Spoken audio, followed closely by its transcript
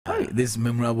This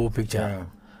memorable picture.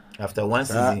 After one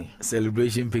season.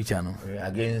 Celebration picture, no?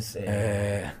 Against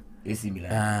AC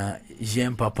Milan.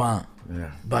 Jean Papin.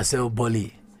 Marcel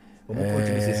Bolly.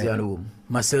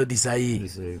 Marcel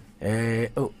Desailly.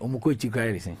 Omukochi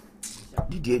Kairi.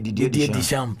 Didier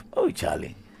Deschamps. Oh,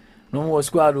 Charlie. No more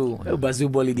squad. Basil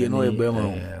Bolly, they know a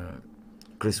Bemo.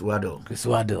 Chris Waddle.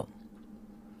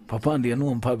 Papa, they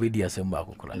know Papa Diasamba.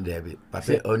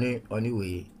 Papa, only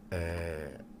way.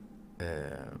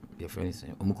 Your friends,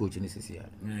 Omukochi Nissia.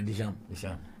 Deschamps.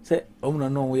 Say,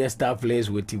 no, we are star players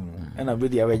with him. And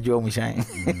Abedi have a job shine.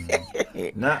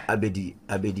 Now,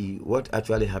 Abedi, what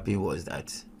actually happened was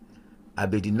that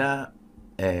Abedi now,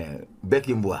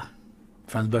 Beckenbauer.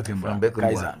 Franz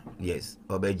Beckenbauer. Yes.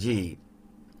 Obeji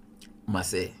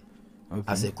Marseille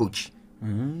as a coach.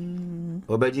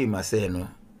 Obeji Marseille, no.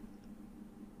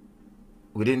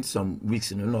 Within some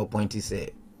weeks, no appointed say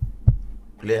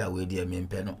player with the main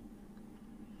panel.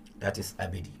 That is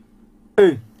Abedi.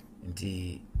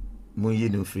 Nti muyi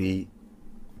no free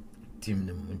team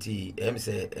no. Nti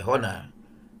say Hona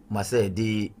Marseille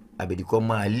di Abedi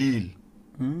come Lille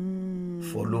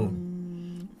for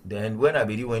loan. Then when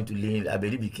Abedi went to Lille,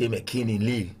 Abedi became a king in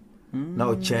Lille.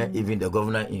 Now chair even the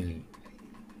governor in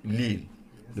Lille.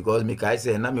 Because Mikai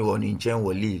said, na me won in chain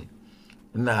wo Lille.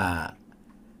 Na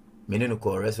me no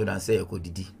call restaurant say Yoko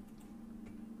Didi.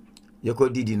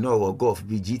 Yoko Didi no wo golf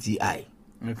be GTI.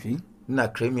 Okay. Na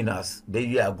criminals, they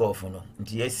you are golf no.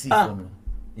 Nti yes no.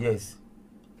 Yes.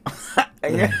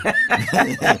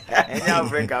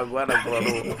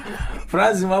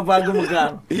 France ma pa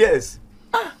go. Yes.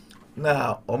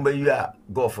 Now, ombe you are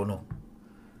golf no.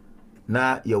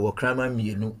 Na ye wo krama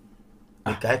mienu.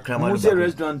 E kai krama no. Mo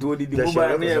restaurant wo di mo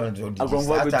ba na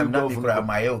agronwa be to golf for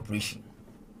my operation.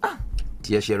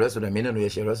 Ti ye restaurant me no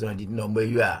ye restaurant di no ombe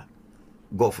you are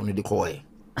golf no di koy.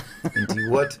 Nti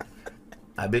what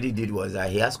Abedi did was that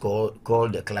he has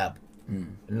called the club.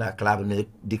 Na club ne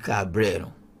di car bread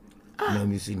no. No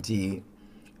missing tea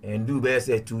and do best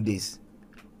 2 days.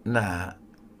 Na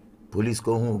police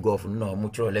go home golf no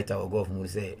mutual letter or golf mu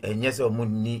say and yes or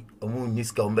money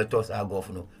ska umbetos are golf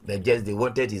no but just they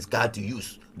wanted his car to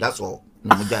use, that's all.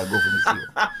 No mo guy go for me.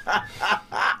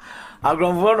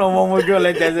 Agronfo no mo mutual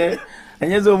letter say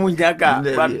and yes o mu njaka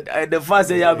but the first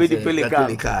say Abedi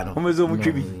Pele car no mo zo mu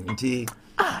twibi.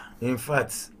 In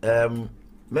fact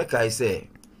make I say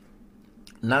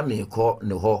na me call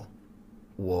no ho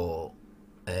wo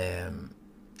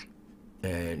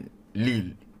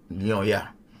Lille Lyon ya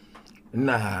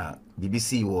na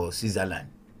BBC was Switzerland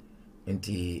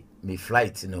nti me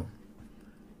flight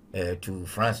to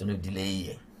France no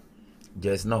delay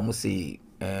just now mo say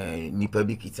nipa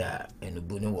bi kita and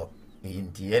bonu wo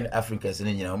nti en Africa se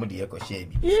nyina mo de ye ko share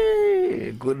bi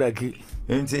godaki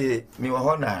nti me wo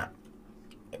ho na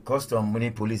custom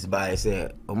money police by say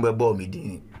ombebo me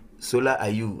din Sola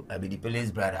Ayu Abedi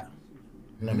Pele's brother.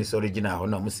 Na me original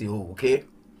na mo say oh okay.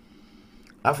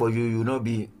 After you not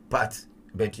be part,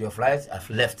 but your flights have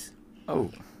left.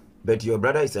 Oh. But your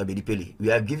brother is Abedi Pele.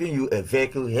 We are giving you a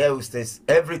vehicle, air hostess,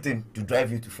 everything to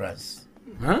drive you to France.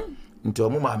 Huh? Into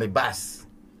a bus,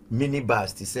 mini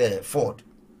bus, to say Ford.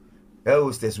 Air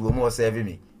hostess will more serving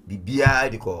me. Be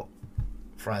BI call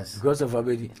France. Because of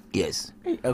Abedi. Yes.